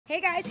Hey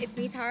guys, it's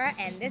me Tara,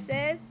 and this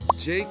is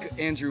Jake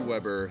Andrew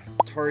Weber,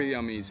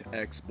 Tarayummy's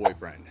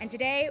ex-boyfriend. And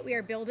today we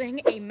are building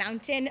a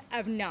mountain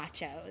of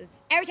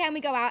nachos. Every time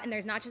we go out and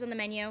there's nachos on the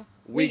menu,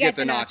 we get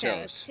the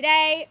nachos.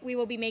 Today we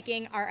will be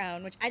making our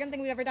own, which I don't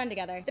think we've ever done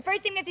together. The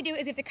first thing we have to do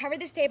is we have to cover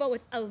this table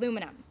with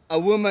aluminum.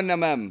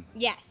 Aluminum.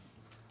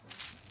 Yes.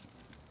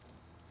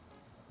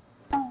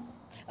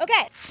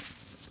 Okay.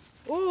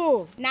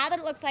 Ooh, now that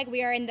it looks like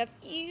we are in the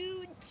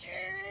future.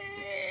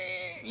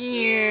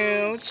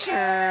 My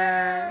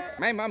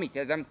mommy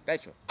says I'm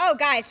special. Oh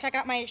guys, check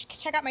out my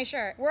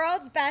shirt.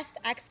 World's best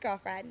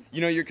ex-girlfriend. You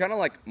know, you're kind of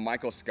like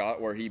Michael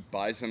Scott, where he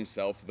buys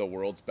himself the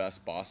world's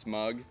best boss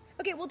mug.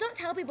 Okay, well don't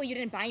tell people you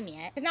didn't buy me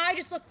it, because now I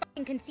just look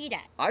fucking conceited.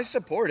 I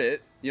support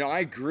it. You know, I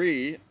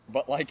agree,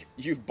 but like,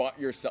 you bought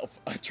yourself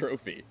a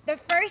trophy. The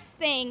first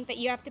thing that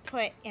you have to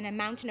put in a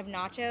mountain of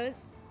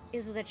nachos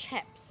is the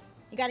chips.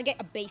 You gotta get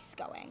a base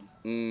going.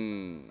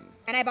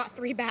 And I bought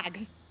 3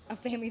 bags of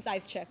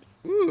family-sized chips.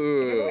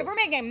 Ooh. If we're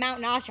making a Mount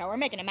Nacho, we're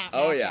making a Mount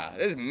Nacho. Oh yeah,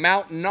 this is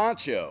Mount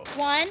Nacho.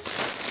 1,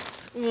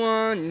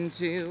 1,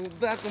 2,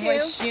 buckle my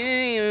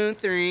shoe,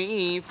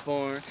 3,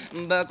 4,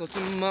 buckle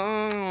some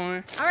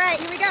more. All right,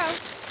 here we go.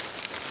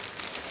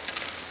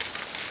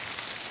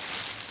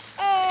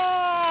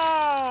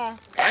 Oh!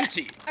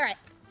 Crunchy. All right,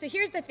 so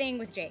here's the thing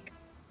with Jake.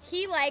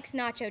 He likes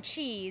nacho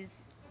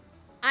cheese.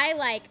 I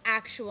like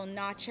actual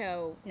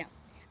nacho, no.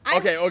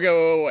 Okay,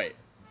 wait.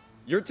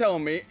 You're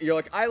telling me, you're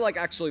like, I like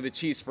actually the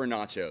cheese for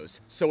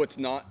nachos, so it's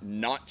not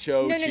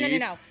nacho cheese?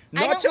 No.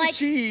 Nacho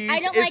cheese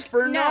is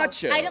for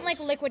nachos. I don't like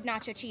liquid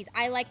nacho cheese.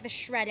 I like the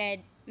shredded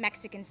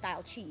Mexican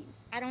style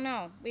cheese. I don't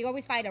know. We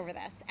always fight over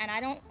this, and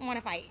I don't want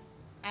to fight.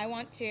 I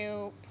want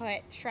to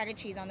put shredded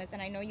cheese on this,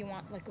 and I know you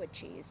want liquid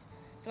cheese.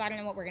 So I don't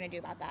know what we're going to do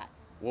about that.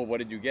 Well, what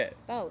did you get?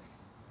 Both.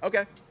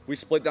 Okay, we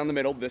split down the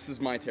middle. This is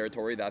my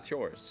territory, that's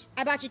yours.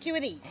 I bought you 2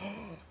 of these.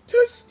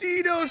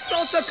 Tostitos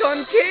salsa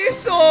con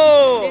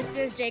queso! This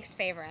is Jake's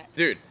favorite.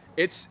 Dude,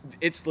 it's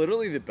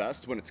literally the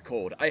best when it's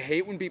cold. I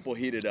hate when people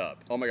heat it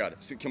up. Oh my God,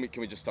 so can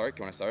we just start?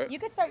 Can I start? You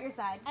could start your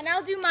side. And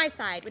I'll do my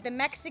side with the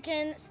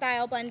Mexican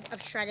style blend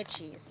of shredded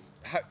cheese.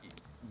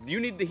 You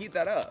need to heat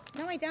that up.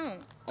 No, I don't.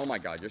 Oh my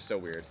God, you're so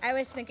weird. I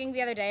was thinking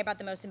the other day about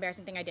the most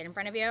embarrassing thing I did in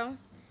front of you.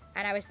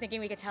 And I was thinking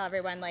we could tell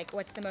everyone, like,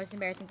 what's the most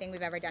embarrassing thing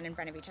we've ever done in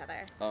front of each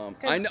other.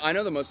 I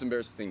know the most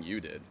embarrassing thing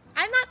you did.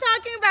 I'm not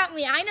talking about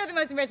me. I know the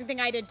most embarrassing thing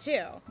I did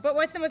too. But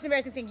what's the most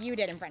embarrassing thing you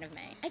did in front of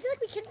me? I feel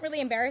like we can't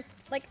really embarrass,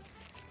 like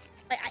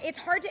it's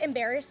hard to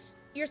embarrass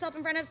yourself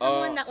in front of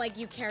someone that, like,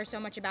 you care so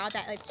much about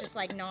that it's just,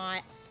 like,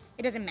 not,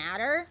 it doesn't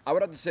matter. I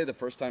would have to say the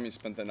first time you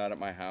spent the night at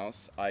my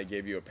house, I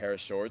gave you a pair of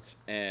shorts,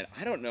 and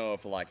I don't know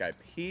if, like, I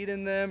peed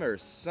in them or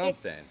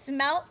something. It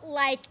smelled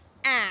like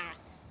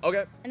ass.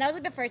 Okay. And that was,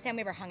 like, the first time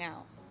we ever hung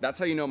out. That's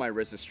how you know my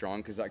wrist is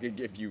strong, because I could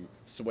give you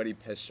sweaty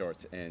piss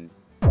shorts and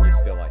you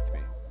still liked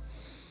me.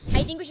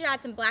 I think we should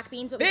add some black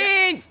beans. But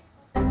Beans!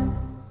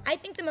 I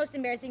think the most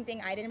embarrassing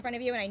thing I did in front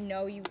of you, and I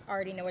know you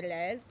already know what it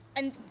is,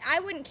 and I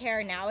wouldn't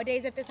care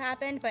nowadays if this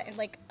happened, but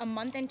like a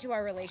month into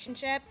our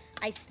relationship,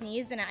 I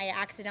sneezed and I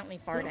accidentally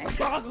farted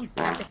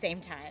at the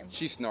same time.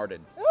 She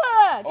snarted. Get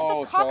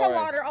Oh, the caca sorry.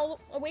 water all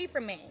away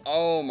from me.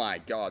 Oh my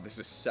God, this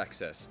is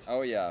sexist.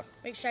 Oh yeah.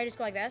 Wait, should I just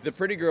go like this? The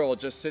pretty girl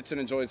just sits and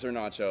enjoys her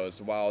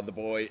nachos while the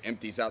boy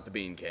empties out the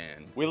bean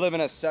can. We live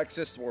in a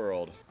sexist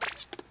world.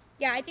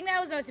 Yeah, I think that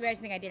was the most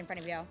embarrassing thing I did in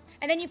front of you.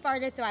 And then you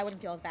farted, so I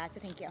wouldn't feel as bad,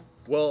 so thank you.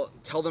 Well,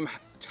 tell them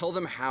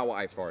how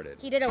I farted.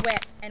 He did a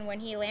whip, and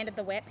when he landed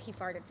the whip, he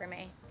farted for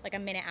me, like a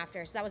minute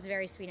after, so that was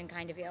very sweet and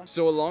kind of you.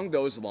 So along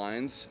those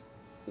lines,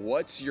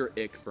 what's your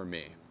ick for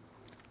me?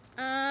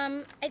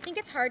 I think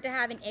it's hard to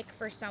have an ick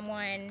for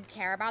someone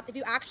care about. If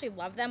you actually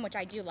love them, which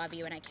I do love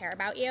you and I care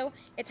about you,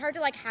 it's hard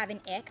to, like, have an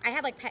ick. I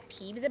have, like, pet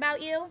peeves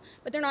about you,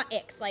 but they're not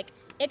icks. Like,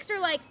 icks are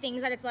like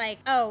things that it's like,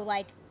 oh,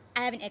 like,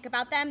 I have an ick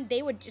about them,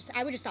 I would just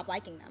stop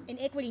liking them. An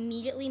ick would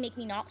immediately make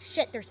me not,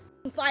 shit, there's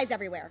flies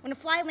everywhere. When a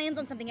fly lands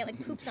on something, it, like,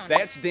 poops on it.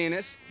 That's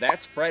Dennis,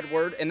 that's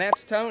Fredward, and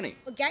that's Tony.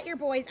 Well, get your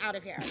boys out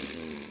of here.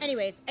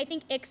 Anyways, I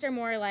think icks are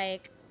more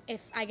like,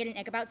 if I get an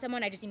ick about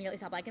someone, I just immediately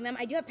stop liking them.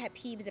 I do have pet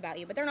peeves about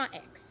you, but they're not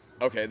icks.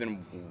 Okay,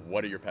 then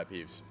what are your pet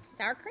peeves?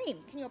 Sour cream.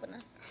 Can you open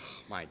this?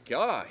 My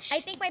gosh. I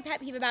think my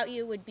pet peeve about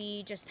you would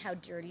be just how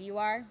dirty you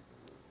are.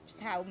 Just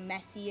how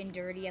messy and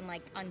dirty and,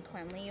 like,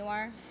 uncleanly you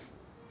are.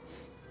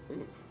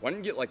 Ooh, why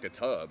didn't you get, like, the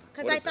tub?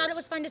 Because I thought it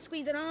was fun to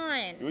squeeze it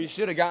on. You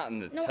should have gotten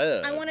the tub.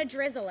 No, I want to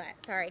drizzle it.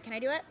 Sorry, can I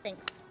do it?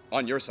 Thanks.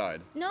 On your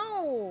side.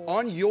 No.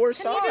 On your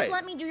side. Can you just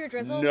let me do your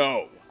drizzle?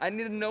 No. I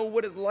need to know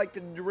what it's like to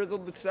drizzle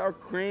the sour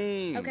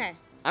cream. Okay.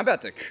 I'm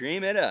about to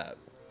cream it up.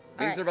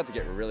 Things right. are about to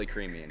get really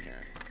creamy in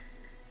here.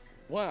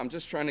 Well, I'm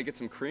just trying to get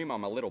some cream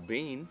on my little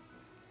bean.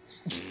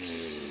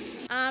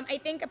 I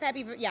think a pet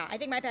peeve, I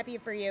think my pet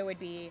peeve for you would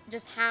be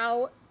just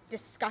how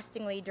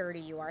disgustingly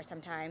dirty you are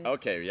sometimes.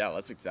 Okay, yeah,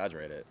 let's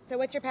exaggerate it. So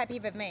what's your pet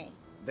peeve of me?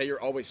 That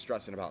you're always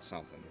stressing about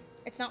something.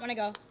 It's not when I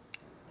go.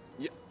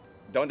 Yeah,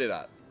 don't do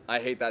that. I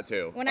hate that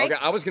too. When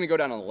I was gonna go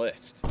down on the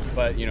list,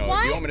 but you know,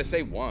 if you want me to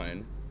say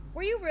one.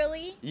 Were you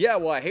really? Yeah,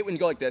 well, I hate when you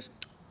go like this.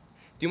 Do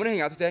you want to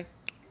hang out today?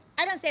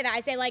 I don't say that.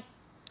 I say like,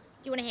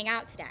 Do you want to hang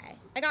out today?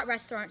 I got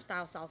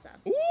restaurant-style salsa.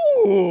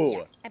 Ooh.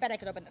 Yeah, I bet I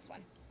could open this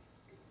one.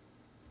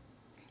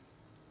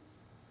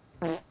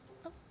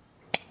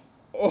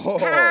 Oh.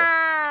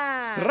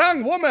 Ah.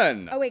 Strong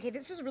woman. Oh, wait, okay,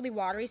 this is really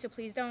watery, so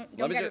please don't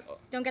get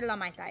it on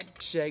my side.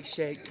 Shake,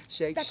 shake,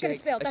 shake, That's shake. gonna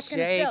spill. That's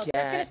gonna shake spill. it.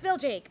 That's gonna spill,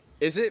 Jake.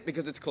 Is it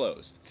because it's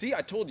closed? See,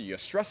 I told you, you're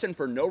stressing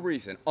for no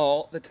reason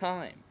all the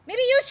time.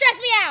 Maybe you stress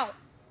me out.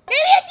 Maybe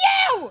it's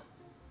you.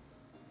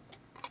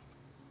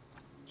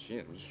 Gee,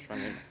 I'm just trying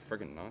to eat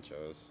friggin'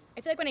 nachos.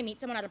 I feel like when I meet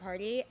someone at a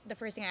party, the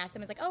first thing I ask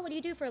them is like, oh, what do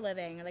you do for a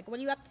living? Or like, what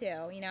are you up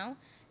to, you know?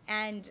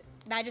 And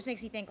that just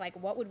makes me think, like,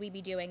 what would we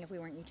be doing if we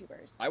weren't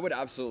YouTubers? I would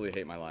absolutely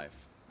hate my life.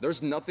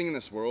 There's nothing in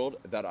this world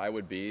that I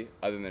would be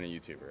other than a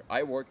YouTuber.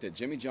 I worked at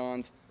Jimmy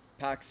John's,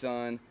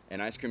 PacSun,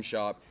 an ice cream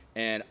shop,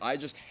 and I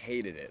just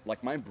hated it.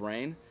 Like, my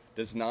brain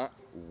does not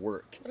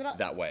work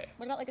that way.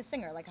 What about like a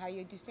singer, like how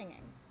you do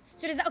singing?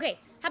 So does that, okay,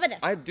 how about this?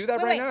 I do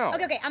that right now.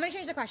 Okay, I'm gonna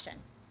change the question.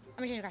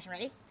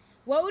 Ready?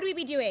 What would we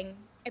be doing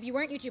if you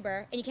weren't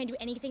YouTuber and you can't do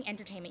anything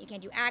entertainment? You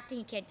can't do acting,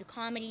 you can't do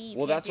comedy,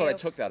 Well, that's what I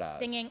took that as.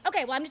 Singing.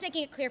 Okay, well, I'm just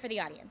making it clear for the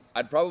audience.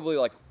 I'd probably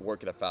like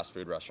work at a fast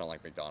food restaurant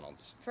like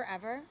McDonald's.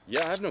 Forever?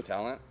 Yeah, I have no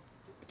talent.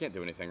 I can't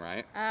do anything,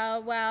 right?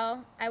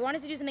 Well, I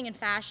wanted to do something in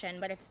fashion,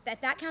 but if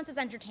that counts as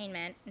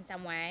entertainment in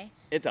some way.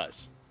 It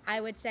does.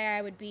 I would say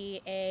I would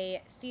be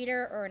a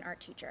theater or an art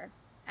teacher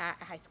at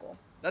a high school.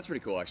 That's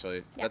pretty cool, actually.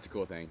 Yeah. That's a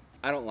cool thing.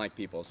 I don't like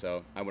people,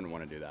 so I wouldn't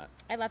want to do that.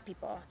 I love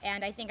people,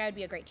 and I think I would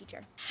be a great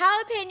teacher.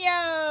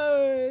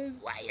 Jalapenos!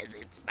 Why is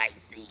it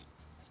spicy?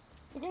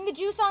 You're getting the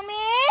juice on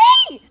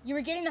me! You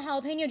were getting the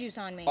jalapeno juice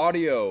on me.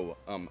 Audio,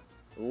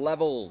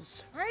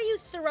 levels. Why are you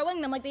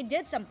throwing them like they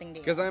did something to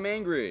you? Because I'm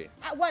angry.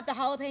 What, the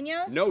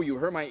jalapenos? No, you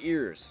hurt my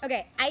ears.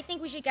 Okay, I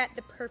think we should get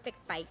the perfect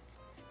bite.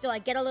 So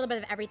like get a little bit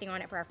of everything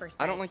on it for our first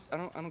bite. I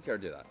don't care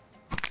to do that.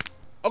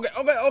 Okay.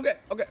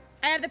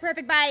 I have the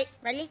perfect bite.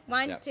 Ready?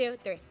 One, Yeah. 2,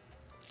 3.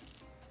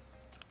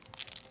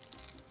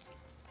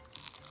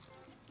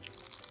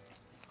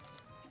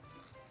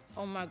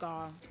 Oh my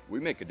God. We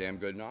make a damn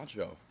good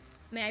nacho.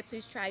 May I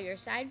please try your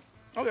side?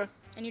 Okay.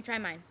 And you try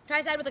mine. Try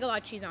a side with like a lot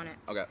of cheese on it.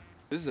 Okay.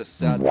 This is a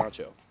sad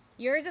nacho.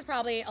 Yours is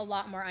probably a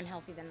lot more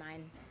unhealthy than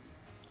mine.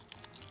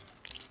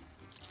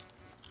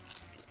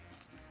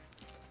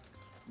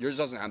 Yours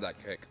doesn't have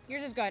that kick.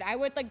 Yours is good. I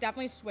would like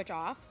definitely switch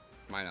off.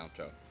 My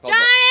nacho.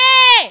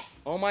 Johnny!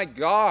 Oh my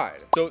God.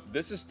 So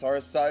this is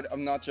Tara's side of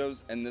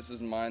nachos, and this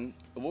is mine.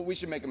 Well, we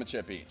should make them a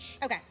chip each.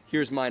 Okay.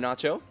 Here's my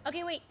nacho.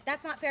 Okay, wait.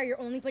 That's not fair.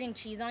 You're only putting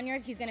cheese on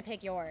yours. He's gonna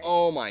pick yours.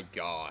 Oh my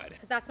God.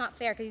 Because that's not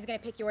fair. Because he's gonna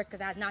pick yours because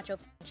it has nacho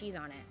cheese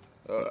on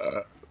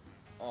it.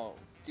 Oh,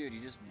 dude,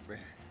 you just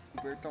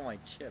burped on my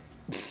chip.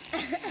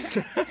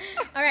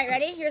 All right,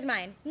 ready? Here's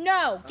mine.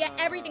 No, get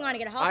everything on it.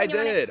 Get a jalapeno I on it.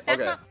 did. That's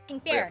Okay. not fucking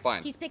fair. Okay,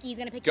 fine. He's picky. He's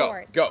gonna pick Go,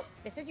 yours. go.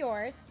 This is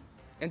yours.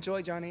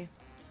 Enjoy, Johnny.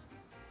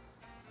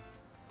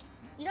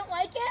 You don't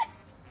like it?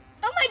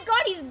 Oh my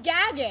God, he's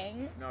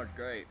gagging. No, it's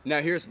great.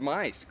 Now here's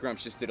my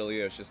scrumptious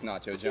delicious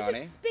nacho, You Johnny.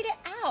 just spit it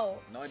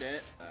out. No, I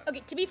didn't.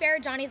 Okay, to be fair,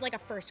 Johnny's like a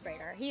first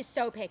grader. He's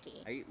so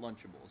picky. I eat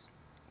Lunchables.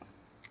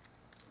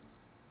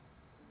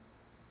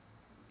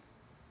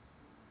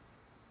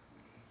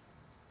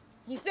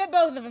 He spit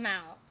both of them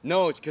out.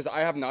 No, it's because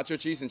I have nacho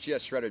cheese and she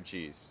has shredded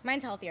cheese.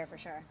 Mine's healthier for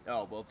sure.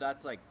 Oh, well, if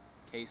that's like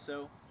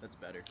queso, that's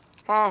better.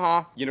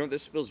 Haha. You know,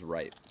 this feels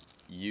right.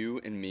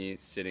 You and me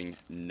sitting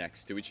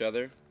next to each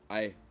other.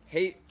 I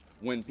hate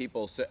when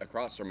people sit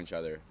across from each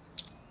other.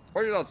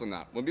 What are your thoughts on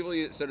that? When people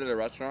sit at a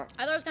restaurant?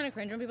 I thought it was kind of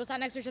cringe when people sat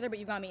next to each other, but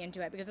you got me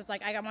into it because it's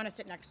like I want to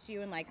sit next to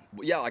you and like,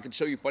 Yeah, I could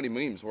show you funny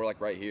memes. We're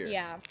like right here.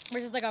 yeah,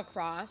 we're just like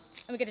across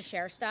and we get to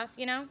share stuff,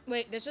 you know?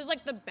 Wait, this is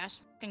like the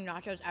best fucking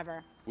nachos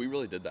ever. We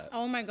really did that.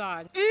 Oh my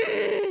God.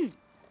 Where's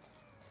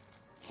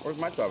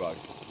my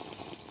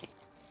Starbucks?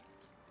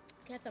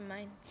 Get some of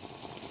mine.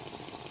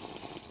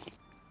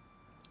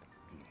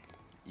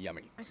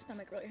 Yummy. My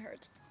stomach really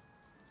hurts.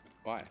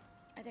 Why?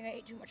 I think I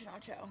ate too much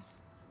nacho.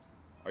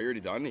 Are you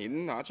already done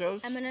eating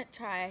nachos? I'm gonna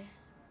try.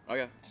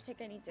 Okay. I think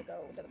I need to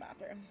go to the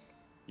bathroom.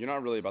 You're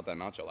not really about that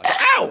nacho life.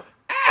 Ow!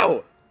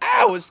 Ow!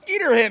 Ow! A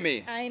skeeter hit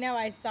me! I know,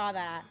 I saw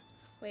that.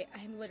 Wait,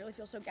 I literally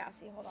feel so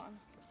gassy. Hold on.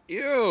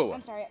 Ew!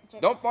 I'm sorry,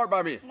 Jake. Don't fart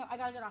by me. No, I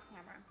gotta get off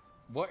camera.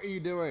 What are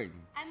you doing?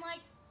 I'm like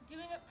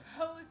doing a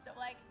pose so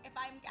like if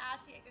I'm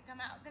gassy it could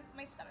come out because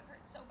my stomach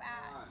hurts so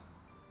bad.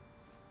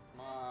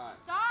 Come on.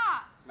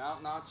 Stop!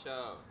 Mount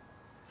nacho.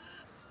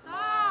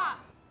 Stop!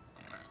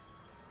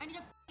 I need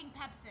a fucking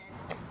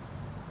Pepsi.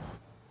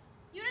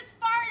 You just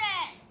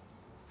farted!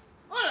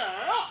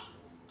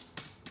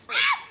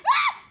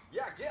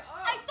 Yeah, get up!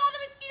 I saw the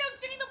mosquito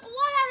getting the blood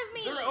out of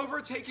me! They're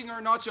overtaking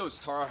our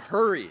nachos, Tara.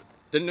 Hurry!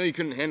 Didn't know you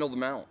couldn't handle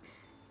them out.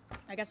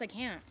 I guess I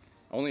can't.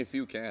 Only a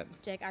few can.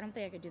 Jake, I don't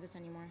think I could do this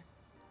anymore.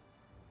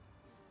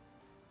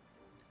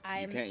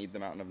 You can't eat the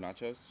mountain of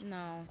nachos?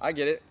 No, I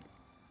get it.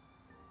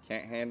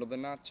 Can't handle the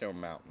nacho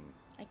mountain.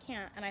 I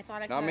can't, and I thought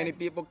I could. Not many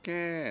people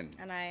can.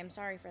 And I am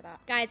sorry for that.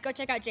 Guys, go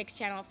check out Jake's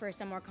channel for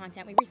some more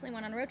content. We recently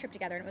went on a road trip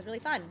together and it was really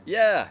fun.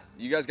 Yeah,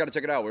 you guys got to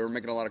check it out. We were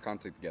making a lot of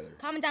content together.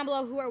 Comment down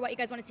below who or what you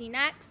guys want to see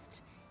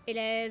next. It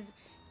is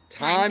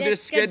Time to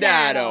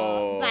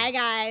skedaddle. Bye,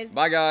 guys.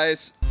 Bye,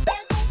 guys.